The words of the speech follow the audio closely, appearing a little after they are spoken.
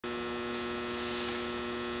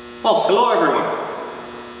Well, hello everyone.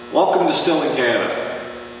 Welcome to Distilling Canada.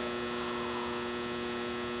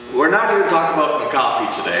 We're not here to talk about the coffee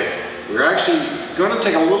today. We're actually going to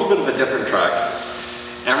take a little bit of a different track,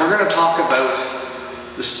 and we're going to talk about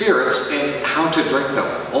the spirits and how to drink them,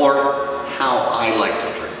 or how I like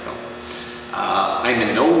to drink them. I'm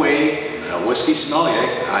in no way a whiskey sommelier,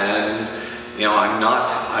 and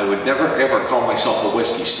I would never ever call myself a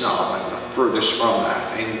whiskey snob. I'm the furthest from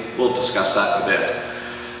that, and we'll discuss that in a bit.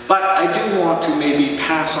 But I do want to maybe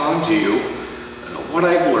pass on to you what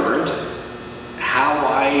I've learned, how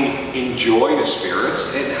I enjoy the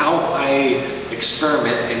spirits, and how I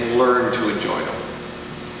experiment and learn to enjoy them.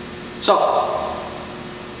 So,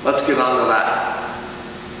 let's get on to that.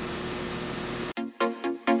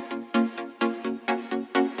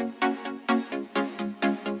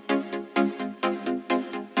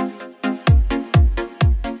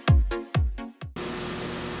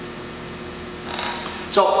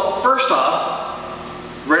 So, first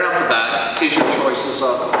off, right off the bat, is your choices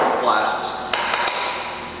of glasses.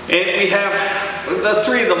 And we have the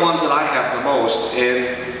three of the ones that I have the most,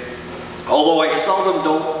 and although I seldom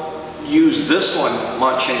don't use this one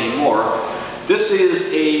much anymore, this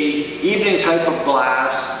is a evening type of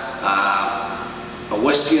glass, a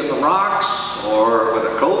whiskey on the rocks, or with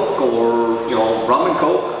a Coke, or rum and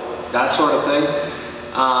Coke, that sort of thing.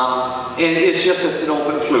 And it's an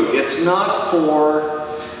open flute. It's not for,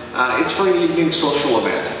 it's for an evening social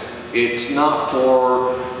event. It's not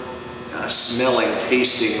for smelling,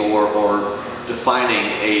 tasting, or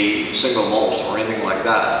defining a single malt or anything like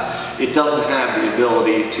that. It doesn't have the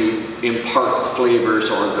ability to impart the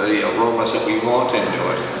flavors or the aromas that we want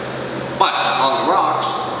into it. But on the rocks,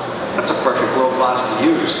 that's a perfect little glass to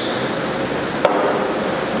use.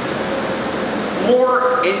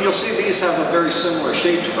 And you'll see these have a very similar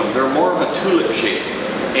shape to them. They're more of a tulip shape,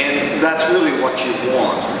 and that's really what you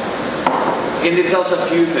want. And it does a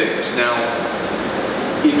few things. Now,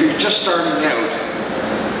 if you're just starting out,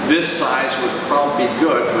 this size would probably be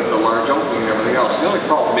good with the large opening and everything else. The only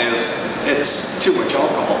problem is it's too much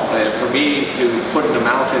alcohol. And for me to put an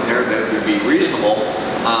amount in there that would be reasonable,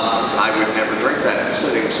 I would never drink that in a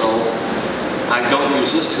sitting, so I don't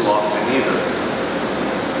use this too often either.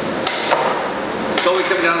 So we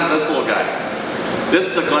come down to this little guy.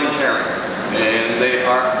 This is a Glencairn, and they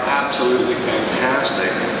are absolutely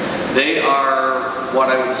fantastic. They are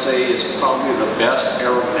what I would say is probably the best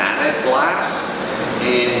aromatic glass,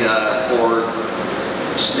 and for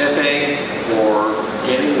sniffing, for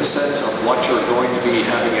getting the sense of what you're going to be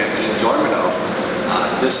having an enjoyment of,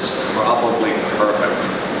 this is probably perfect.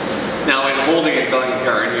 Now, in holding a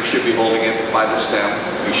Glencairn, you should be holding it by the stem.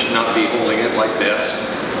 You should not be holding it like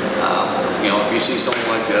this. If you see something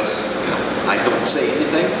like this, I don't say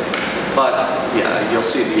anything, but yeah, you'll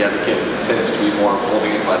see the etiquette tends to be more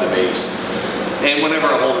holding it by the base. And whenever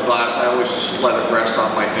I hold a glass, I always just let it rest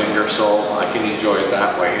on my finger so I can enjoy it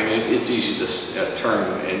that way. And it's easy to turn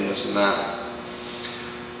and this and that.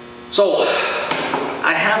 So,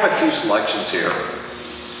 I have a few selections here.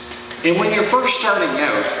 And when you're first starting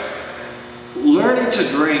out, learning to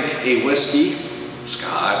drink a whiskey,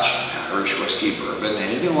 Scotch, Irish whiskey, bourbon,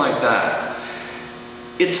 anything like that,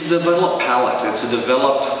 it's a developed palate. It's a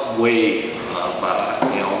developed way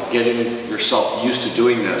of getting yourself used to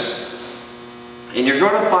doing this. And you're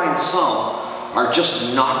going to find some are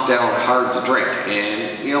just knocked down hard to drink.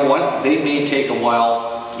 And you know what? They may take a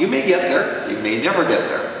while. You may get there. You may never get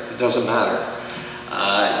there. It doesn't matter.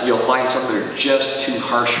 You'll find some that are just too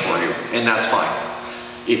harsh for you, and that's fine.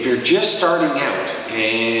 If you're just starting out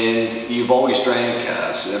and you've always drank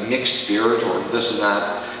a mixed spirit or this and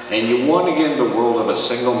that, and you want to get into the world of a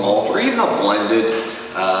single malt or even a blended,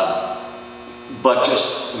 but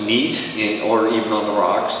just neat or even on the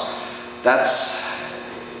rocks,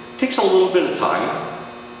 takes a little bit of time,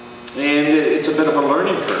 and it's a bit of a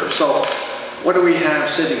learning curve. So what do we have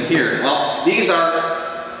sitting here? Well, these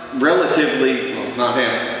are relatively, well, not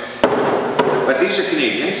him, but these are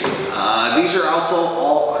Canadians. These are also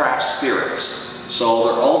all craft spirits. So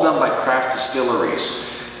they're all done by craft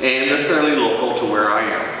distilleries, and they're fairly local to where I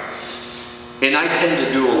am. And I tend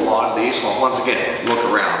to do a lot of these. Well, once again, look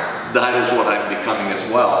around. That is what I'm becoming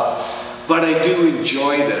as well. But I do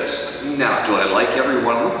enjoy this. Now, do I like every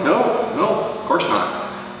one of them? No, of course not.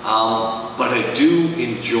 But I do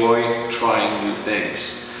enjoy trying new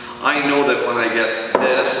things. I know that when I get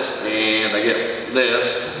this and I get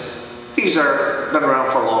this, these are been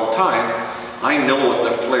around for a long time. I know what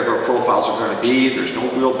the flavor profiles are going to be. There's no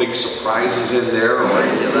real big surprises in there or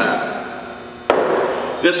any of that.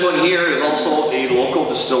 This one here is also a local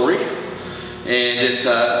distillery, and it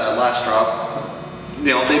last drop.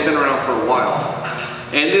 They've been around for a while.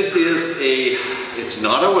 And this is it's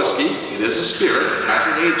not a whiskey, it is a spirit. It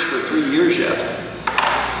hasn't aged for 3 years yet.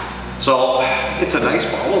 So it's a nice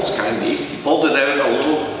bottle, it's kind of neat. He pulled it out a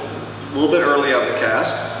little bit early on the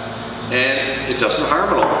cask, and it doesn't harm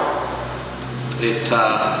at all.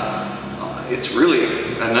 It's really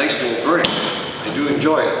a nice little drink. I do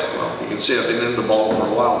enjoy it. Well, you can see I've been in the bottle for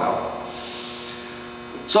a while now.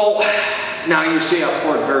 So now you see I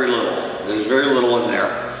poured very little. There's very little in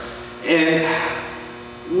there. And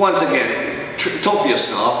once again, don't be a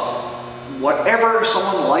snob. Whatever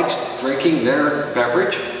someone likes drinking their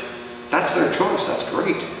beverage, that's their choice. That's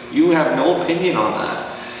great. You have no opinion on that.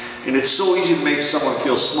 And it's so easy to make someone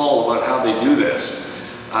feel small about how they do this.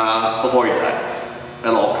 Avoid that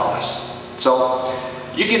at all costs. So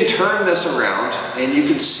you can turn this around and you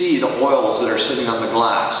can see the oils that are sitting on the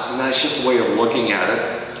glass, and that's just a way of looking at it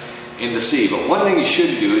and to see. But one thing you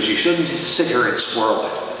shouldn't do is you shouldn't sit here and swirl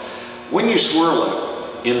it. When you swirl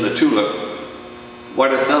it in the tulip,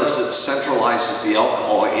 what it does is it centralizes the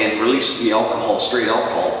alcohol and releases the alcohol, straight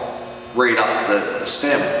alcohol, right up the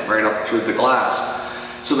stem, right up through the glass.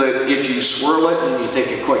 So that if you swirl it and you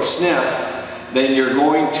take a quick sniff, then you're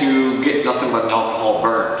going to get nothing but an alcohol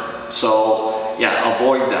burn. So yeah,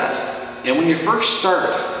 avoid that. And when you first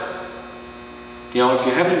start, you know, if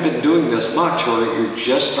you haven't been doing this much or you're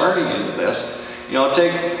just starting into this, you know,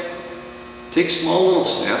 take small little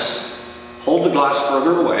sniffs, hold the glass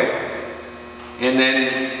further away, and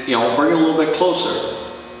then, you know, bring it a little bit closer.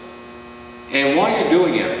 And while you're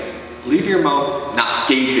doing it, leave your mouth not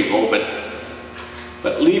gaping open,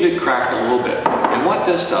 but leave it cracked a little bit. And what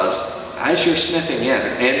this does, as you're sniffing in,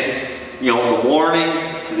 and you know, the morning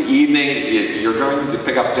to the evening, you're going to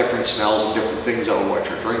pick up different smells and different things out of what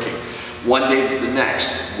you're drinking. One day to the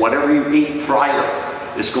next, whatever you ate prior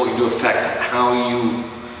is going to affect how you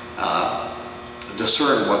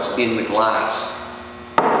discern what's in the glass.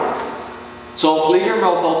 So leave your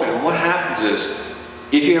mouth open. What happens is,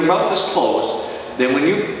 if your mouth is closed, then when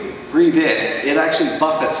you breathe in, it actually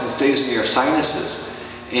buffets and stays in your sinuses,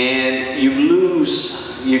 and you lose.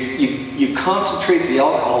 You concentrate the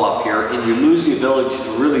alcohol up here, and you lose the ability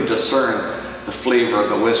to really discern the flavor of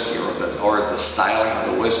the whiskey or the styling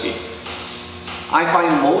of the whiskey. I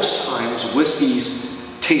find most times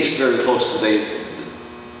whiskeys taste very close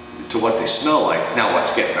to what they smell like. Now,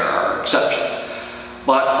 there are exceptions.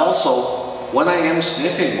 But also, when I am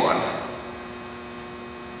sniffing one,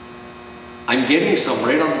 I'm getting some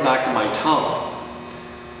right on the back of my tongue.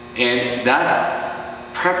 And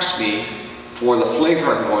that preps me for the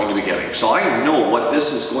flavor I'm going to be getting. So I know what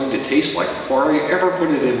this is going to taste like before I ever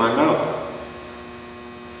put it in my mouth.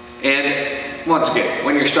 And once again,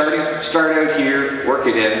 when you're starting, start out here, work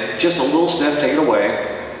it in, just a little sniff, take it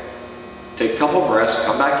away, take a couple breaths,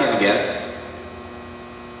 come back in again,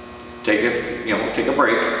 take a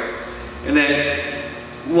break, and then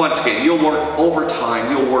once again, you'll work over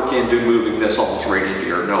time, you'll work into moving this almost right into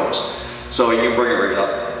your nose. So you can bring it right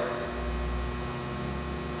up.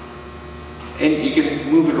 And you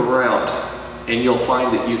can move it around, and you'll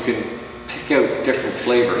find that you can pick out different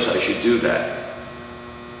flavors as you do that.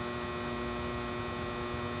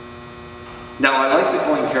 Now, I like the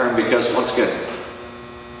Glencairn because, once again,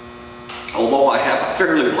 although I have a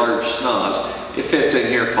fairly large schnoz, it fits in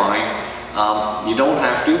here fine. You don't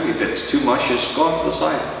have to. If it's too much, just go off to the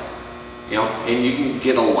side. You know, and you can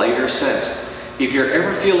get a lighter sense. If you're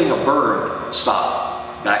ever feeling a burn,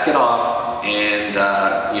 stop, back it off. And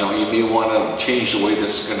you know, you may want to change the way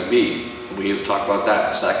this is going to be. We'll talk about that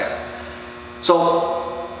in a second. So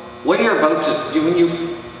when you're about to, when you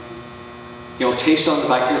taste on the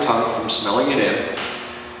back of your tongue from smelling it in,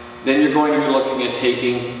 then you're going to be looking at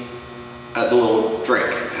taking a little drink,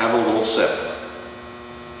 have a little sip.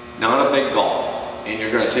 Not a big gulp. And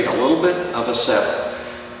you're going to take a little bit of a sip,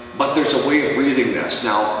 but there's a way of breathing this.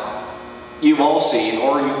 Now, you've all seen,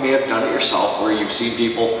 or you may have done it yourself, where you've seen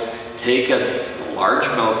people take a large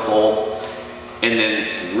mouthful and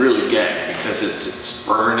then really gag because it's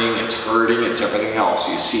burning, it's hurting, it's everything else.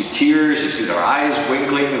 You see tears, you see their eyes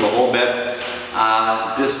winkling a little bit.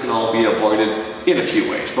 This can all be avoided in a few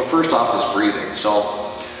ways, but first off is breathing. So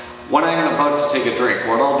when I'm about to take a drink,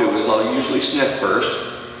 what I'll do is I'll usually sniff first,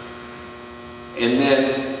 and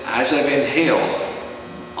then as I've inhaled,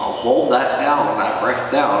 I'll hold that down, that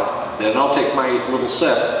breath down, then I'll take my little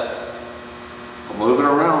sip, I'll move it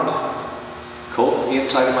around, coat the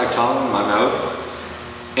inside of my tongue, my mouth,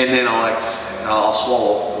 and then I'll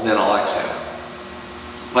swallow, and then I'll exhale.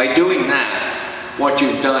 By doing that, what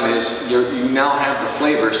you've done is you now have the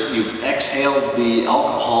flavors, you've exhaled the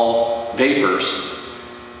alcohol vapors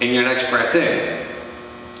in your next breath in.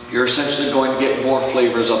 you're essentially going to get more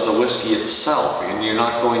flavors of the whiskey itself, and you're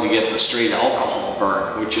not going to get the straight alcohol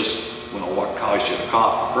burn, which is, well, what caused you to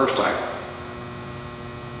cough the first time.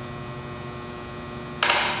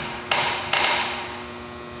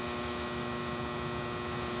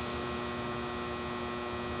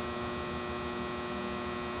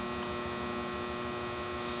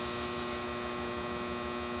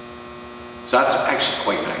 So that's actually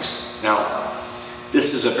quite nice. Now,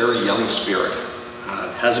 this is a very young spirit.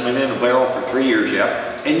 It hasn't been in a barrel for 3 years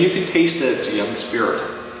yet, and you can taste that it's a young spirit.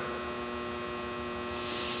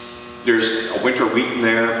 There's a winter wheat in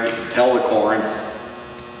there, you can tell the corn.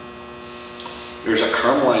 There's a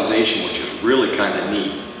caramelization, which is really kind of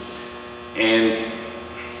neat. And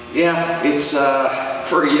yeah, it's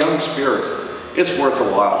for a young spirit, it's worth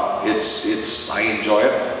a while. I enjoy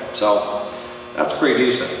it, so that's pretty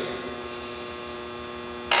decent.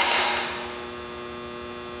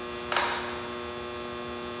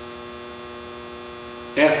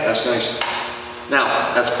 Yeah, that's nice.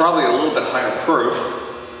 Now, that's probably a little bit higher proof.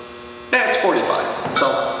 Yeah, it's 45. So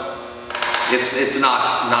it's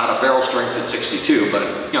not a barrel strength at 62, but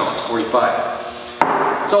you know, it's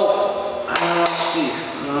 45. So let's see.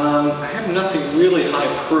 I have nothing really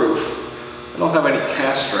high proof. I don't have any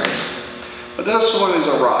cask strength. But this one is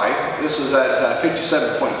a rye. This is at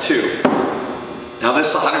 57.2. Now this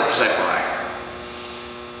is 100% rye.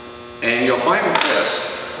 And you'll find with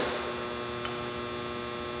this.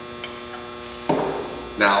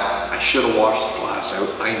 Now, I should have washed the glass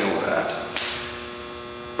out, I know that.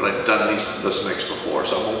 But I've done this mix before,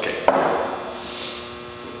 so I'm okay.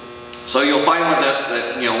 So you'll find with this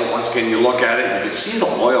that, you know, once again, you look at it, and you can see the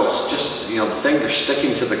oils, just, you know, the fingers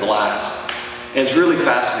sticking to the glass. And it's really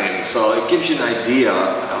fascinating. So it gives you an idea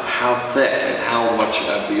of how thick and how much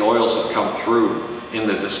the oils have come through in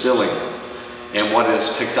the distilling and what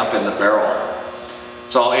is picked up in the barrel.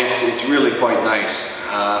 So it's really quite nice.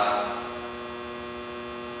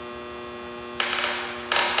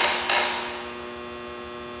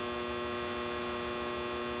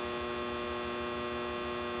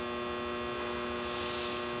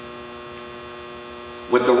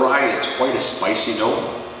 With the rye, it's quite a spicy note.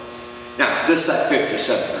 Now, this is at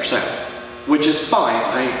 57%, which is fine.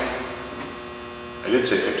 I did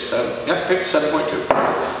say 57. Yep,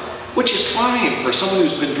 57.2. Which is fine for someone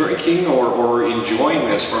who's been drinking or enjoying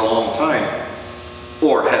this for a long time,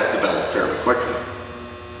 or has developed fairly quickly.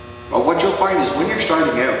 But what you'll find is when you're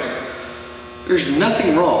starting out, there's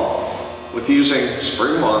nothing wrong with using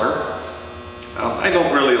spring water. I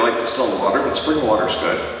don't really like distilled water, but spring water's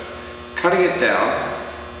good. Cutting it down.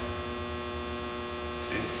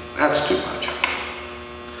 That's too much.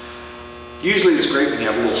 Usually it's great when you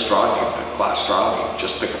have a little straw, a glass straw, you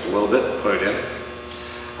just pick up a little bit and put it in.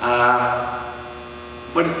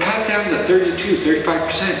 But cut it down to 32,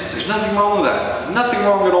 35%. There's nothing wrong with that. Nothing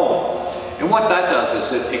wrong at all. And what that does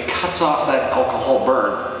is it cuts off that alcohol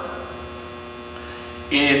burn.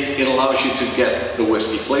 And it allows you to get the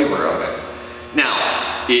whiskey flavor of it. Now,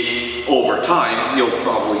 over time, you'll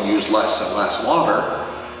probably use less and less water,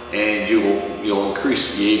 and you'll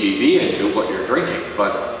increase the ABV into what you're drinking.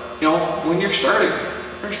 But you know, when you're starting,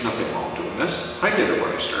 there's nothing wrong doing this. I did it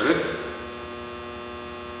when I started.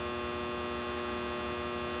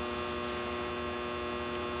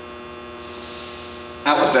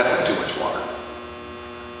 That was definitely too much water.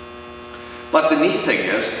 But the neat thing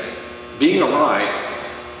is, being a rye,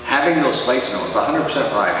 having those spice notes,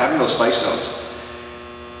 100% rye, having those spice notes,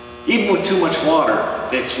 even with too much water,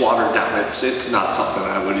 it's watered down. It's not something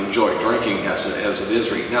I would enjoy drinking as it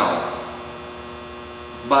is right now.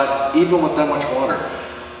 But even with that much water,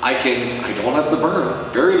 I don't have the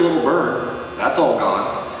burn, very little burn, that's all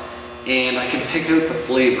gone. And I can pick out the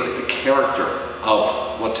flavor, the character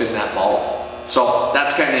of what's in that bottle. So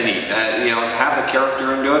that's kind of neat. You know, to have the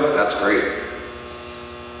character into it, that's great.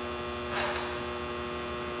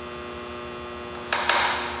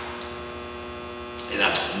 And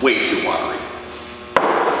that's way too watery,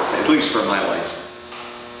 at least for my likes.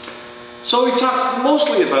 So we've talked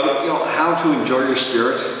mostly about, you know, how to enjoy your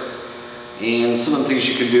spirit and some of the things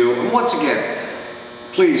you can do. And once again,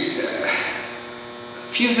 please, a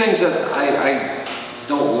few things that I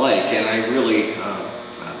don't like and I really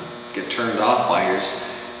get turned off by is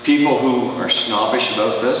people who are snobbish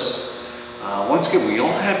about this. Once again, we all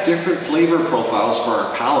have different flavor profiles for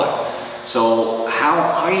our palate. So how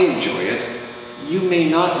I enjoy it, you may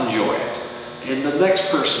not enjoy it. And the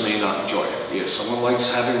next person may not enjoy it. If someone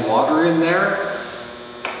likes having water in there,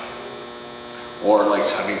 or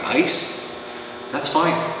likes having ice, that's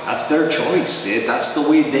fine. That's their choice. That's the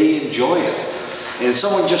way they enjoy it. And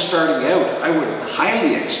someone just starting out, I would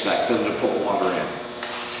highly expect them to put water in.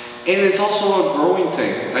 And it's also a growing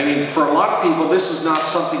thing. I mean, for a lot of people, this is not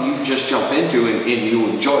something you just jump into and you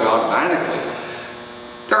enjoy automatically.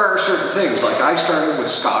 There are certain things, like I started with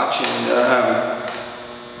Scotch, and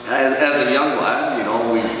as a young lad, you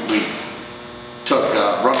know, we took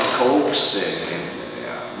rum and cokes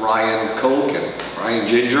and Ryan Coke and Ryan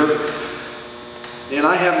Ginger. And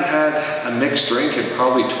I haven't had a mixed drink in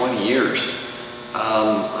probably 20 years.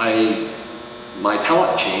 My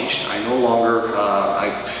palate changed. I no longer,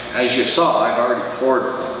 as you saw, I've already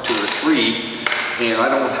poured 2 or 3, and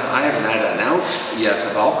I haven't had an ounce yet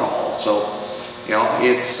of alcohol. So, you know,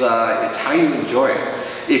 it's how you enjoy it.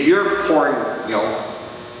 If you're pouring, you know,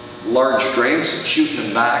 large drinks and shooting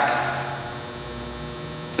them back,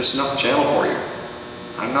 it's not the channel for you.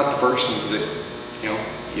 I'm not the person that, you know,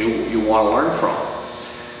 you want to learn from.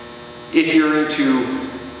 If you're into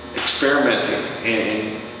experimenting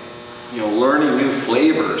and you know, learning new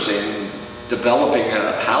flavors and developing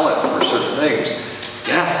a palate for certain things,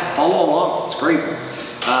 yeah, follow along. It's great.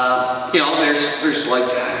 You know, there's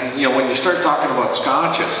like, you know, when you start talking about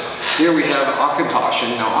scotches, here we have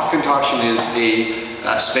Auchentoshan. Now, Auchentoshan is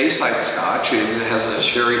a Speyside Scotch, and it has a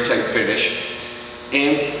sherry type finish.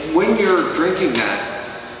 And when you're drinking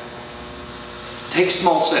that, take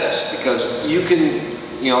small sips, because you can,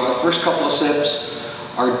 you know, the first couple of sips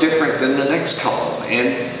are different than the next couple,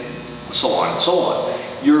 and so on and so on.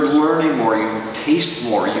 You're learning more, you taste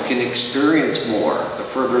more, you can experience more the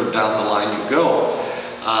further down the line you go.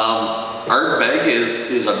 Ardbeg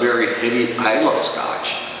is a very heavy Islay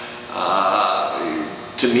Scotch.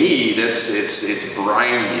 To me, it's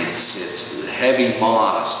briny, it's heavy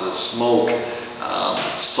moss, the smoke,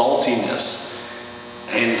 saltiness.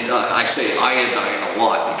 And I say iodine a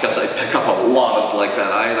lot because I pick up a lot of like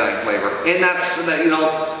that iodine flavor. And that's, you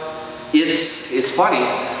know, it's funny.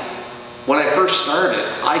 When I first started,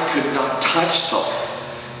 I could not touch them.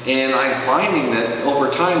 And I'm finding that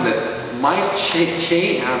over time that my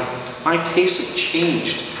taste has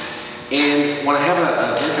changed. And when I have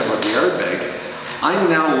a drink of the Ardbeg, I'm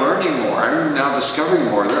now learning more. I'm now discovering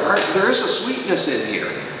more. There is a sweetness in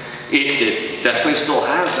here. It definitely still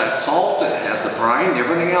has that salt, it has the brine and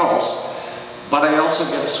everything else, but I also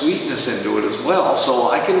get sweetness into it as well. So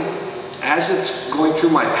I can, as it's going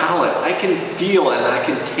through my palate, I can feel and I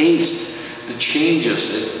can taste the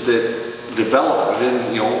changes that develop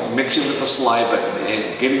within, you know, mixing with the saliva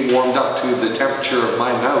and getting warmed up to the temperature of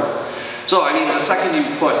my mouth. So I mean, the second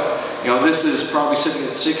you put, you know, this is probably sitting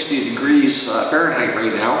at 60 degrees Fahrenheit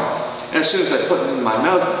right now. And as soon as I put it in my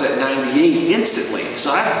mouth, it's at 98 instantly.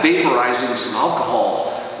 So I'm vaporizing some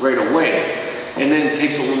alcohol right away. And then it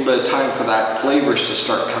takes a little bit of time for that flavors to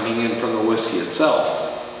start coming in from the whiskey itself.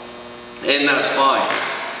 And that's fine.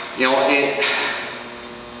 You know,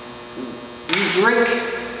 you drink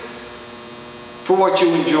for what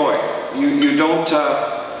you enjoy. You don't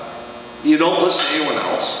listen to anyone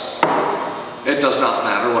else. It does not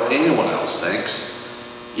matter what anyone else thinks.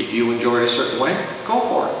 If you enjoy it a certain way, go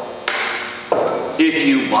for it. If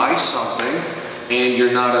you buy something and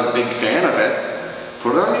you're not a big fan of it,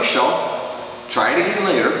 put it on your shelf, try it again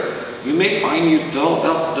later. You may find you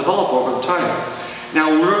develop over time.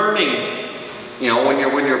 Now, learning, you know, when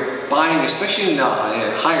you're buying, especially in the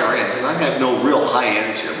higher ends, and I have no real high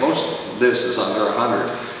ends here. Most of this is under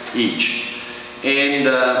 100 each, and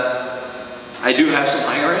I do have some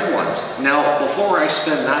higher end ones. Now, before I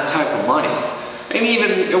spend that type of money, and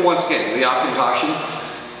even once again, the Auchentoshan,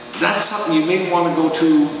 that's something you may want to go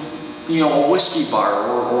to, you know, a whiskey bar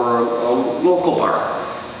or a local bar.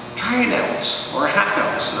 Try an ounce or a half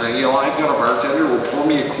ounce. You know, I've got a bartender who will pour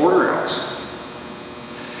me a quarter ounce.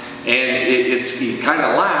 And it kind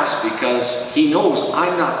of laughs because he knows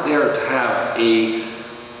I'm not there to have a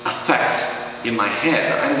effect in my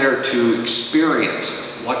head. I'm there to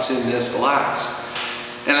experience what's in this glass.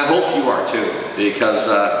 And I hope you are too, because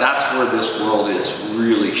that's where this world is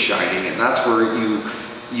really shining, and that's where you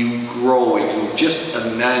grow and you just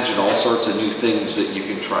imagine all sorts of new things that you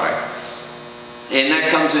can try. And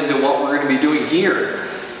that comes into what we're going to be doing here,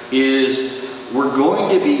 is we're going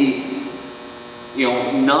to be, you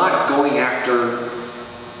know, not going after,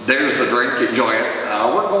 there's the drink, enjoy it.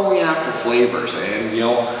 We're going after flavors. And, you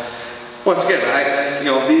know, once again,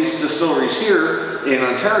 you know, these distilleries here in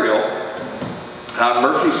Ontario,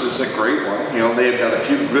 Murphy's is a great one. You know, they've got a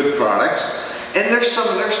few good products. And there's some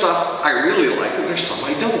of their stuff I really like, and there's some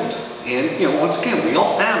I don't. And, you know, once again, we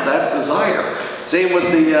all have that desire. Same with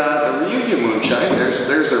the Reunion Moonshine.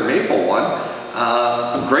 There's their maple one.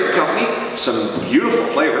 Great company, some beautiful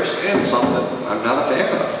flavors, and some that I'm not a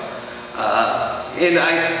fan of. And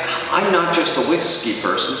I'm not just a whiskey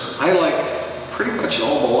person. I like pretty much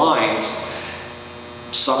all the lines.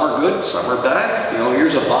 Some are good, some are bad. You know,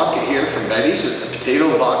 here's a vodka here from Betty's. It's a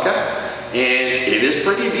potato vodka, and it is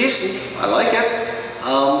pretty decent. I like it.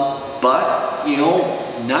 But, you know,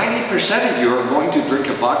 90% of you are going to drink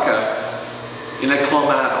a vodka in a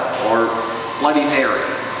Clamato or Bloody Mary.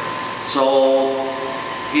 So,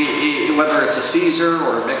 whether it's a Caesar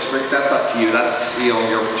or a mixed drink, that's up to you. That's, you know,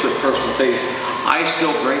 your personal taste. I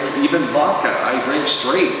still drink even vodka. I drink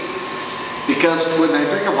straight. Because when I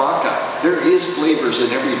drink a vodka, there is flavors in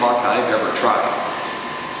every vodka I've ever tried.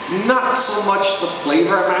 Not so much the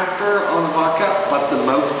flavor I'm after on a vodka, but the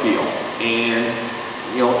mouthfeel. And,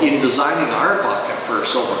 you know, in designing our vodka for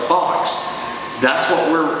Silver Fox, that's what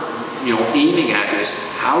we're, you know, aiming at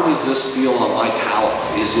is, how does this feel on my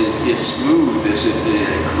palate? Is it smooth? Is it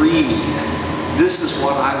creamy? This is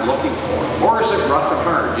what I'm looking for. Or is it rough and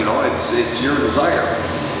hard? You know, it's your desire.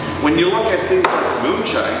 When you look at things like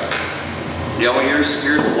moonshine, you know, here's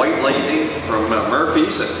White Lightning from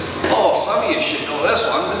Murphy's, and oh, some of you should know this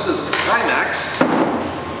one. This is the Climax.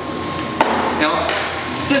 Now,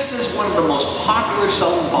 this is one of the most popular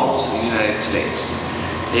selling bottles in the United States.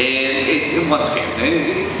 And once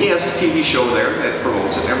again, he has a TV show there that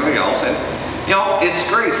promotes it and everything else, and you know, it's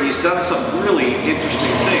great. He's done some really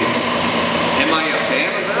interesting things. Am I a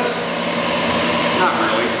fan of this? Not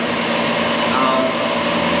really.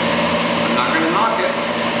 I'm not going to knock it.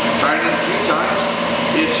 I've tried it a few times.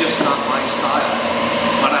 It's just not my style.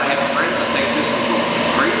 But I have friends that think this is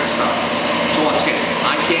great stuff. So once again,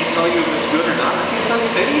 I can't tell you if it's good or not. I can't tell you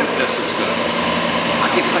if any of this is good. I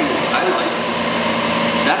can tell you what I like.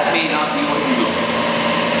 That may not be what you like.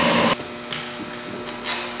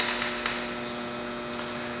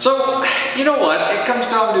 So, you know what? It comes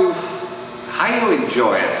down to how you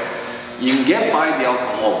enjoy it. You can get by the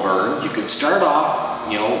alcohol burn. You can start off,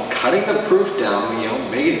 you know, cutting the proof down, you know,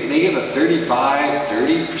 make it a 35,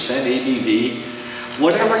 30% ABV.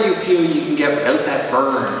 Whatever you feel you can get without that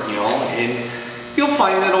burn, you know, and you'll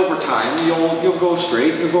find that over time you'll go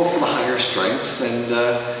straight, you'll go for the higher strengths, and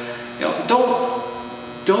you know,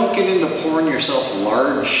 don't get into pouring yourself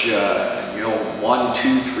large, you know, 1,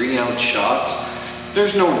 2, 3 ounce shots.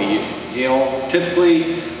 There's no need, you know.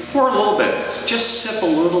 Typically pour a little bit, just sip a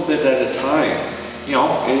little bit at a time. You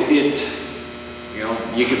know, you know,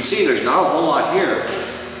 you can see there's not a whole lot here.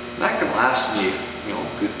 That can last me, you know,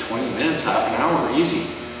 a good 20 minutes, half an hour, easy.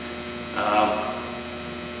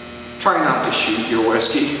 Try not to shoot your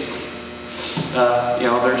whiskey. You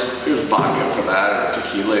know, there's vodka for that, or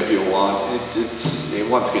tequila if you want.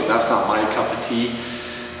 Once again, that's not my cup of tea.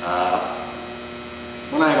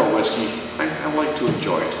 When I have a whiskey, I like to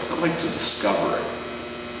enjoy it. I like to discover it,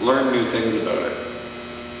 learn new things about it.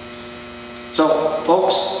 So,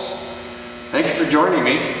 folks, thank you for joining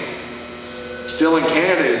me. Still in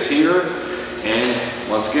Canada is here, and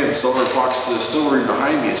once again, Silver Fox Distillery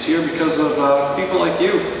behind me is here because of people like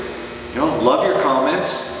you. You know, love your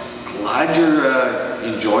comments. Glad you're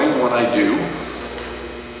enjoying what I do.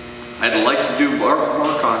 I'd like to do more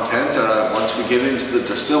content once we get into the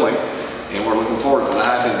distilling, and we're looking forward to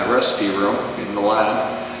that in the recipe room in the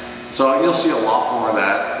lab. So you'll see a lot more of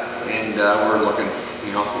that, and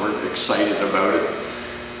we're excited about it.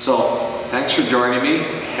 So thanks for joining me.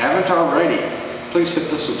 If you haven't already, please hit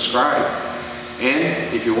the subscribe,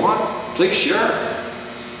 and if you want, please share.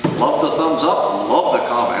 Love the thumbs up, love the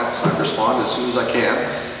comments. I respond as soon as I can.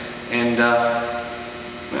 And,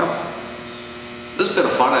 well, this has been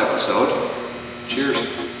a fun episode. Cheers.